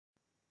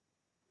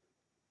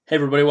Hey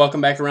everybody,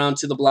 welcome back around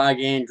to the Blog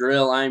and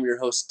Grill. I'm your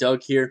host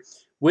Doug here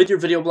with your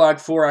video blog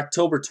for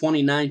October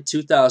 29,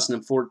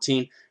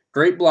 2014.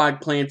 Great blog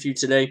planned for you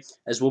today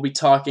as we'll be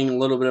talking a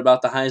little bit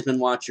about the Heisman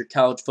Watch, your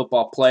college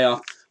football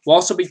playoff. We'll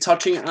also be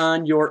touching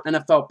on your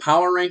NFL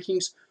power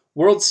rankings.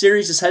 World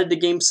Series is headed to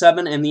Game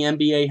 7 and the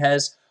NBA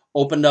has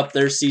opened up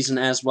their season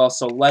as well.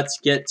 So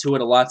let's get to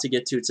it. A lot to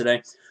get to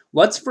today.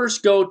 Let's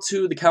first go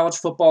to the college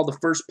football. The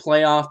first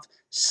playoff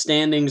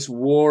standings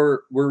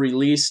were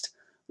released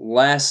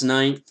last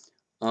night.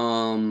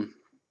 I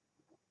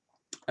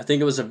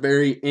think it was a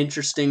very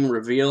interesting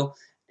reveal,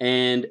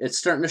 and it's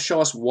starting to show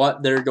us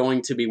what they're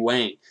going to be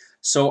weighing.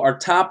 So our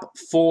top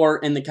four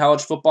in the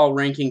college football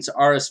rankings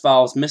are as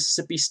follows: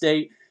 Mississippi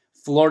State,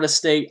 Florida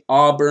State,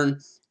 Auburn,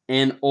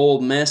 and Ole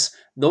Miss.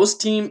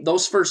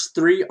 Those first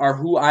three are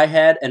who I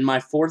had, and my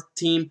fourth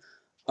team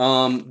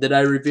that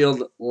I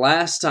revealed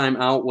last time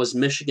out was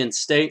Michigan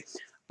State.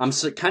 I'm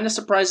kind of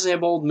surprised they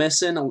have Ole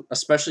Miss in,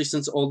 especially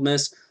since Ole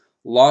Miss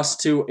lost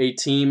to a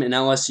team in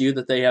LSU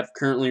that they have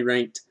currently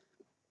ranked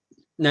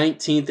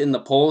 19th in the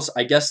polls.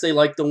 I guess they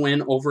like the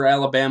win over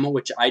Alabama,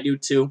 which I do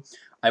too.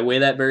 I weigh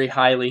that very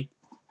highly.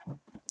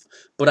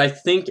 But I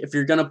think if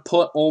you're going to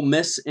put Ole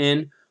Miss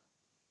in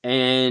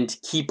and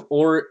keep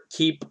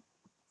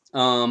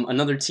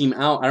another team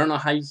out, I don't know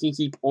how you can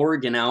keep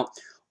Oregon out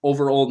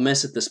over Ole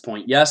Miss at this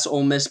point. Yes,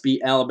 Ole Miss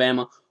beat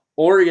Alabama.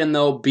 Oregon,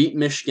 though, beat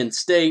Michigan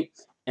State,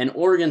 and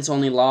Oregon's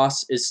only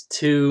loss is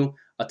to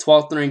a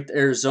 12th ranked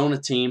Arizona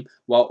team,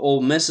 while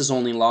Ole Miss's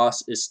only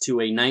loss is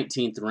to a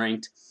 19th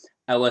ranked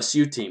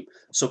LSU team.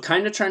 So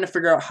kind of trying to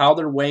figure out how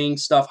they're weighing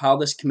stuff, how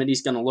this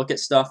committee's going to look at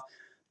stuff.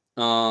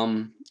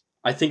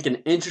 I think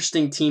an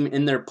interesting team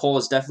in their poll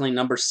is definitely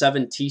number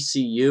 7,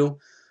 TCU.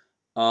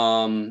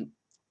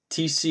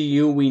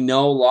 TCU, we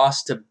know,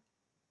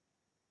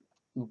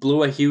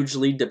 blew a huge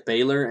lead to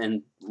Baylor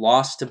and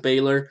lost to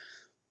Baylor.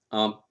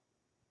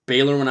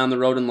 Baylor went on the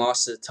road and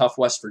lost to a tough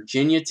West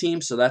Virginia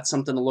team, so that's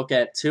something to look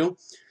at too.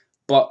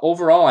 But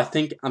overall, I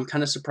think I'm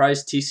kind of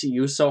surprised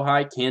TCU is so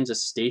high.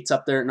 Kansas State's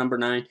up there at number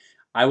 9.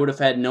 I would have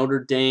had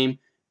Notre Dame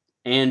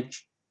and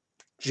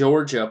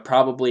Georgia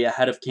probably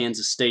ahead of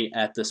Kansas State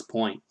at this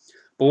point.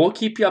 But we'll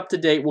keep you up to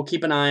date. We'll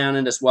keep an eye on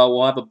it as well.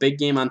 We'll have a big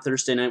game on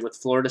Thursday night with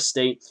Florida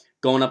State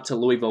going up to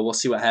Louisville. We'll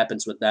see what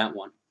happens with that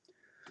one.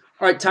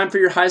 All right, time for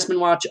your Heisman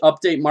Watch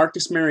update.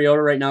 Marcus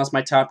Mariota right now is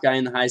my top guy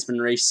in the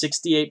Heisman race.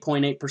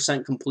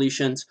 68.8%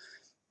 completions,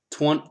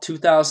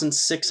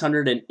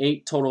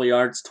 2,608 total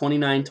yards,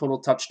 29 total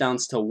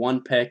touchdowns to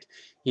 1 pick.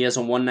 He has a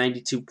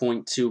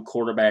 192.2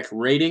 quarterback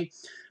rating.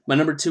 My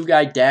number 2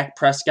 guy, Dak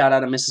Prescott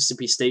out of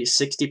Mississippi State,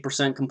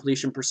 60%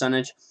 completion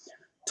percentage,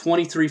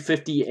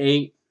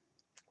 23.58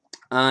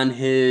 on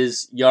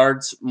his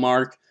yards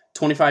mark,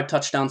 25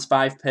 touchdowns,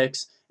 5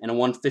 picks, and a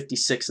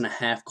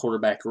 156.5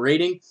 quarterback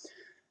rating.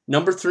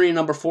 Number 3 and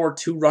number 4,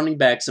 2 running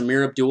backs,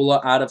 Amir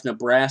Abdullah out of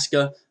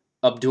Nebraska.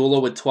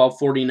 Abdullah with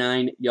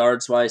 1249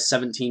 yards wise,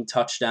 17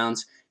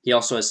 touchdowns. He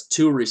also has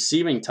 2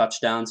 receiving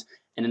touchdowns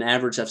and an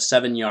average of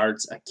 7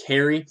 yards a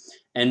carry.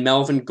 And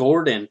Melvin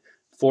Gordon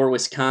for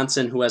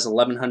Wisconsin, who has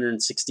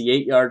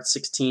 1,168 yards,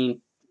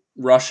 16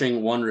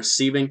 rushing, 1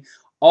 receiving.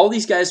 All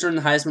these guys are in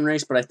the Heisman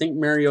race, but I think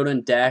Mariota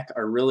and Dak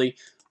are really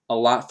a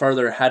lot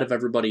farther ahead of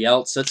everybody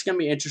else. So it's going to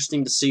be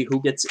interesting to see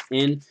who gets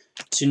in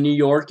to New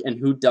York and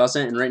who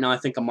doesn't. And right now I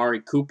think Amari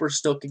Cooper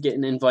still could get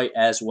an invite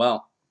as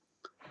well.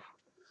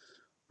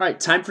 All right,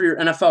 time for your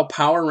NFL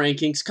power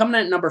rankings. Coming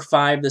in at number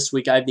 5 this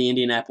week, I have the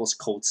Indianapolis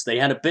Colts. They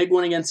had a big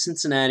win against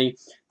Cincinnati.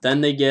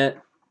 Then they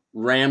get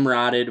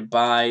ramrodded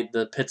by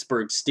the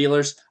Pittsburgh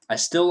Steelers. I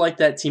still like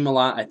that team a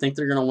lot. I think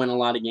they're going to win a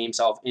lot of games.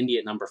 I'll have Indy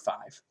at number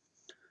 5.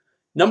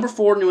 Number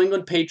 4, New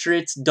England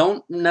Patriots.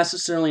 Don't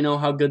necessarily know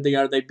how good they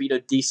are. They beat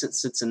a decent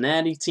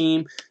Cincinnati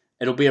team.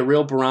 It'll be a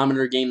real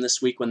barometer game this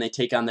week when they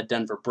take on the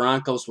Denver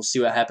Broncos. We'll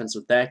see what happens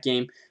with that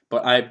game.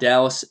 But I have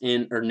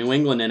New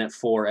England in at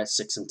 4 at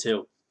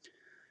 6-2.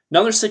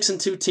 Another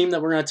 6-2 team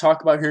that we're going to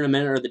talk about here in a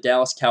minute are the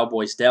Dallas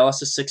Cowboys.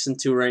 Dallas is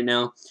 6-2 right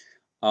now.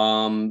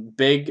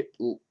 Big,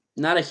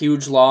 not a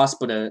huge loss,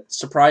 but a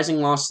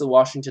surprising loss to the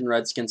Washington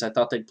Redskins. I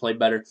thought they'd play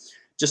better.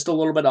 Just a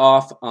little bit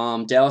off.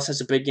 Dallas has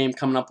a big game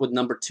coming up with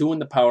number 2 in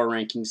the power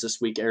rankings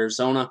this week,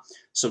 Arizona.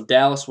 So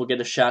Dallas will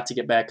get a shot to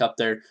get back up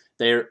there.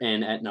 They're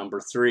in at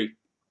number 3.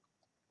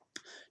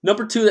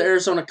 Number 2, the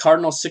Arizona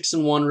Cardinals,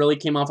 6-1, really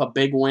came off a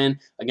big win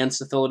against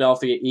the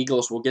Philadelphia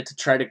Eagles. We'll get to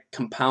try to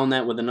compound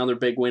that with another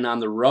big win on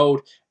the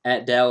road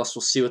at Dallas.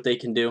 We'll see what they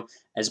can do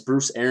as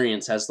Bruce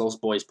Arians has those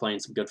boys playing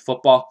some good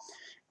football.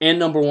 And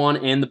number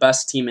 1 and the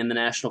best team in the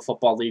National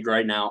Football League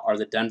right now are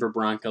the Denver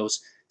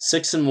Broncos,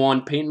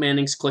 6-1. Peyton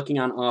Manning's clicking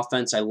on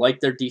offense. I like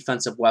their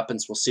defensive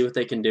weapons. We'll see what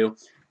they can do,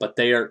 but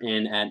they are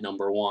in at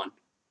number 1.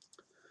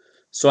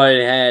 So I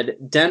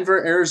had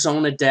Denver,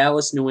 Arizona,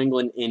 Dallas, New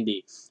England,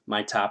 Indy,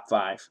 my top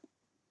 5.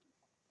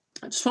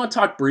 I just want to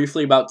talk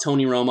briefly about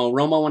Tony Romo.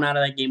 Romo went out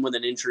of that game with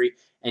an injury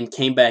and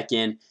came back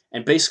in.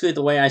 And basically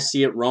the way I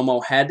see it,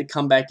 Romo had to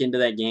come back into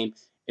that game.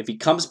 If he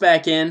comes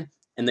back in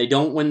and they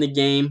don't win the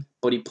game,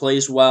 but he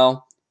plays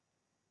well,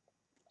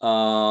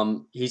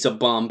 he's a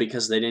bum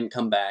because they didn't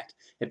come back.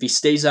 If he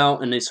stays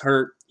out and is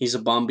hurt, he's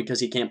a bum because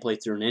he can't play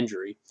through an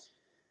injury.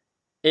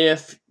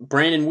 If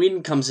Brandon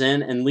Weeden comes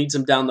in and leads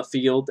them down the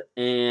field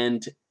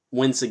and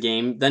wins the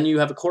game, then you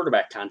have a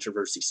quarterback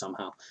controversy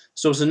somehow.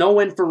 So it was a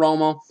no-win for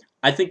Romo.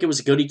 I think it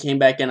was good he came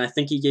back in. I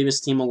think he gave his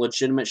team a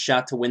legitimate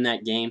shot to win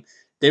that game.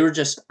 They were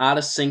just out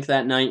of sync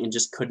that night and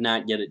just could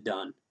not get it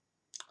done.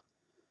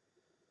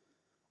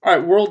 All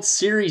right, World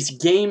Series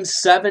Game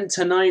 7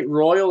 tonight.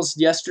 Royals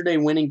yesterday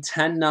winning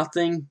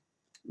 10-0.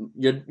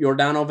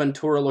 Yordano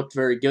Ventura looked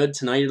very good.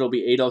 Tonight it'll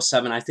be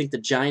 8:07. I think the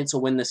Giants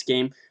will win this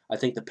game. I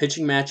think the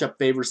pitching matchup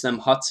favors them.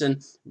 Hudson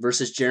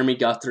versus Jeremy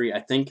Guthrie. I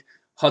think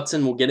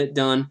Hudson will get it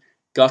done.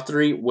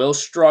 Guthrie will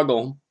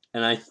struggle,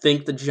 and I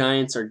think the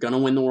Giants are going to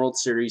win the World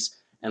Series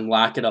and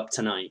lock it up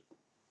tonight.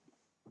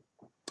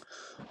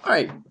 All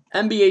right,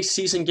 NBA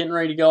season getting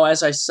ready to go.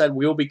 As I said,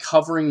 we will be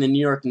covering the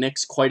New York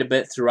Knicks quite a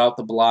bit throughout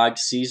the blog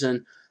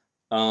season.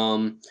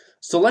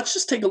 So let's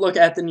just take a look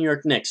at the New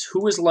York Knicks.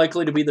 Who is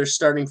likely to be their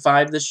starting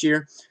five this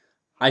year?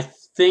 I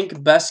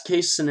think best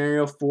case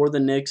scenario for the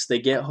Knicks, they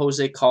get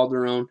Jose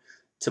Calderon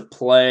to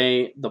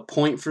play the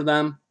point for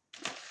them.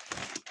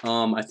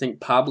 I think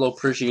Pablo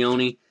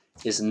Prigioni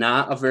is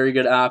not a very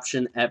good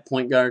option at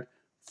point guard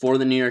for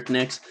the New York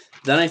Knicks.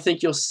 Then I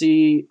think you'll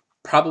see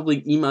probably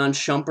Iman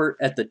Shumpert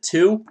at the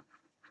 2.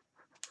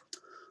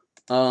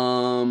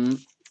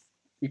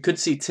 You could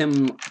see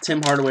Tim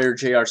Hardaway or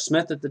J.R.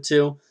 Smith at the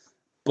 2.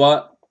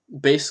 But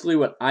basically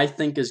what I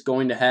think is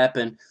going to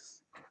happen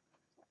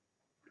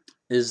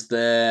is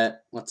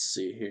that, let's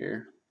see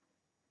here.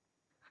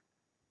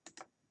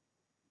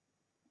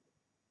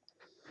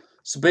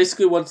 So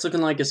basically what it's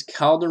looking like is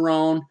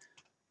Calderon,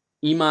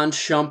 Iman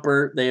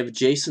Shumpert. They have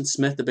Jason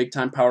Smith, the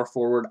big-time power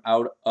forward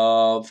out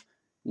of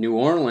New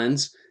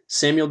Orleans.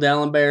 Samuel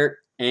Dalembert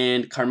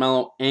and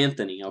Carmelo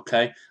Anthony,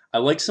 okay? I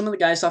like some of the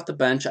guys off the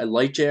bench. I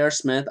like J.R.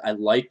 Smith. I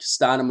like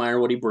Stoudemire,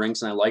 what he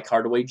brings, and I like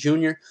Hardaway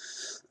Jr.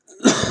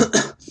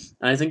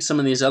 And I think some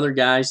of these other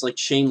guys like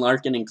Shane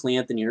Larkin and Cle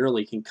Anthony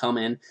Early can come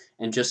in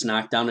and just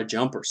knock down a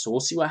jumper. So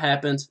we'll see what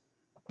happens.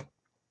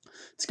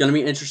 It's going to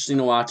be interesting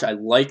to watch. I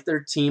like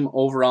their team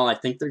overall. I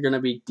think they're going to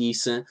be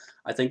decent.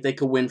 I think they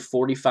could win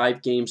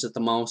 45 games at the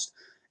most.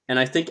 And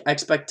I think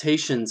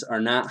expectations are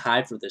not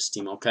high for this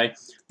team, okay?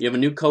 You have a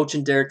new coach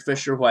in Derek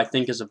Fisher, who I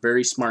think is a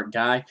very smart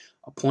guy,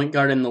 a point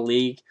guard in the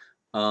league.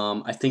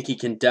 I think he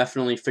can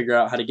definitely figure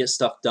out how to get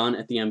stuff done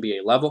at the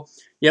NBA level.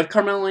 You have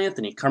Carmelo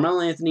Anthony.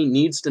 Carmelo Anthony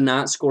needs to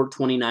not score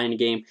 29 a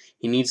game.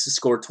 He needs to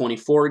score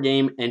 24 a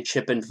game and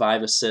chip in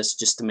 5 assists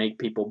just to make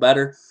people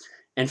better.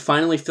 And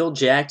finally, Phil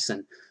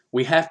Jackson.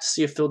 We have to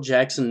see if Phil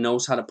Jackson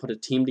knows how to put a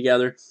team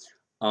together.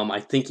 I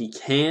think he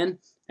can,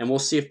 and we'll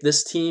see if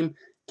this team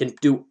can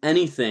do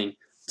anything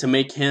to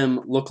make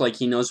him look like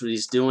he knows what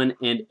he's doing.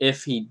 And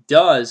if he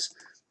does,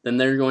 then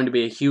they're going to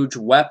be a huge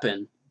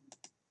weapon,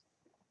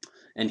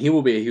 and he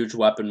will be a huge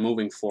weapon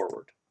moving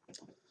forward.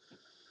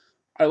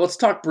 All right, let's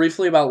talk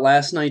briefly about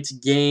last night's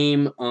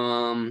game.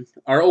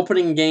 Our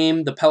opening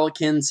game, the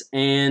Pelicans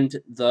and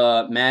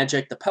the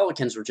Magic. The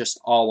Pelicans were just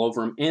all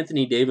over them.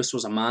 Anthony Davis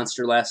was a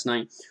monster last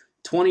night.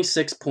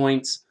 26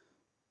 points.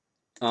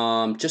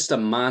 Just a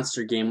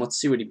monster game. Let's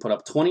see what he put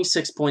up.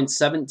 26 points,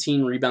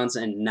 17 rebounds,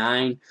 and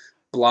 9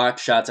 block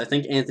shots. I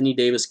think Anthony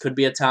Davis could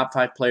be a top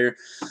 5 player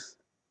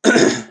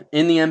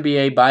in the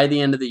NBA by the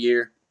end of the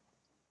year.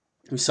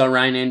 We saw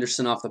Ryan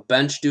Anderson off the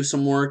bench do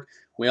some work.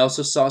 We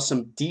also saw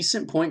some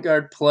decent point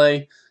guard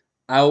play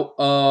out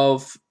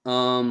of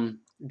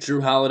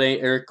Drew Holiday,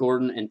 Eric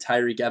Gordon, and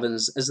Tyreek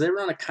Evans, as they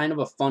were on a kind of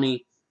a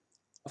funny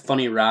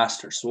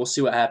roster. So we'll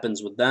see what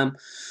happens with them.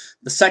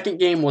 The second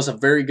game was a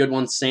very good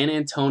one, San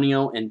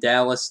Antonio and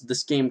Dallas.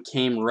 This game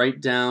came right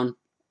down.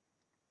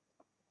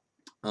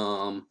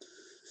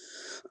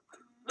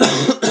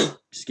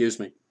 Excuse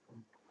me.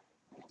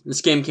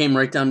 This game came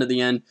right down to the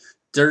end.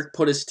 Dirk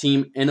put his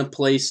team in a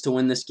place to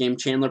win this game.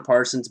 Chandler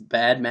Parsons,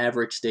 bad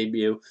Mavericks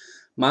debut.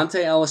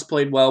 Monte Ellis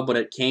played well, but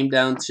it came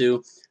down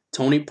to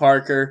Tony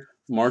Parker,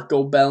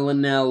 Marco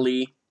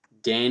Bellinelli,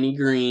 Danny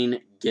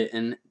Green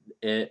getting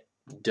it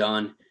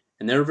done.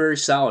 And they were very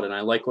solid, and I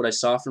like what I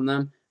saw from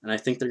them. And I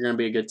think they're going to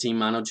be a good team.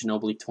 Manu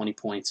Ginobili, 20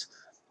 points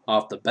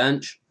off the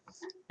bench.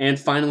 And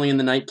finally, in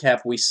the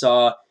nightcap, we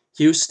saw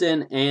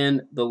Houston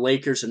and the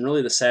Lakers. And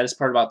really the saddest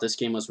part about this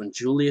game was when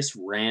Julius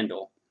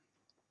Randle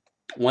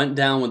went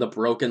down with a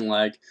broken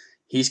leg.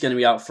 He's going to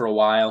be out for a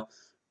while.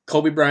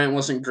 Kobe Bryant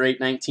wasn't great.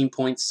 19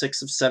 points,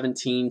 6 of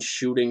 17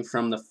 shooting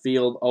from the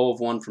field. 0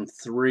 of 1 from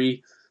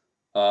 3.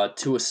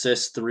 2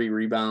 assists, 3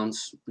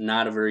 rebounds.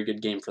 Not a very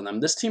good game for them.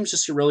 This team's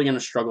just really going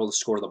to struggle to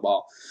score the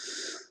ball.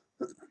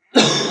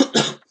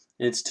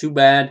 It's too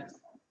bad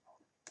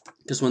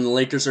because when the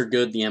Lakers are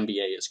good, the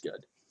NBA is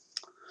good.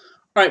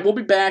 All right, we'll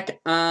be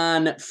back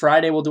on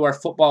Friday. We'll do our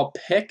football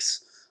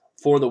picks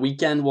for the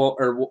weekend. We'll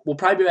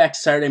probably be back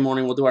Saturday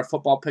morning. We'll do our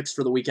football picks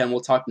for the weekend.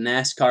 We'll talk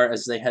NASCAR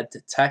as they head to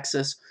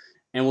Texas,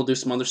 and we'll do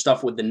some other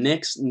stuff with the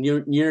Knicks.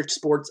 New York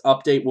Sports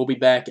Update will be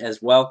back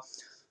as well.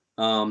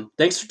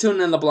 Thanks for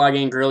tuning in to the Blog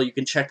and Grill. You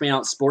can check me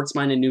out at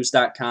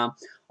sportsmindednews.com.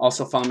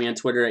 Also, follow me on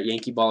Twitter at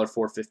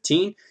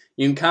YankeeBaller415.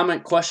 You can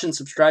comment, question,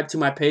 subscribe to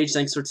my page.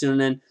 Thanks for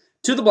tuning in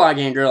to the Blog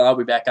and Grill. I'll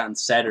be back on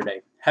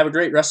Saturday. Have a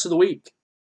great rest of the week.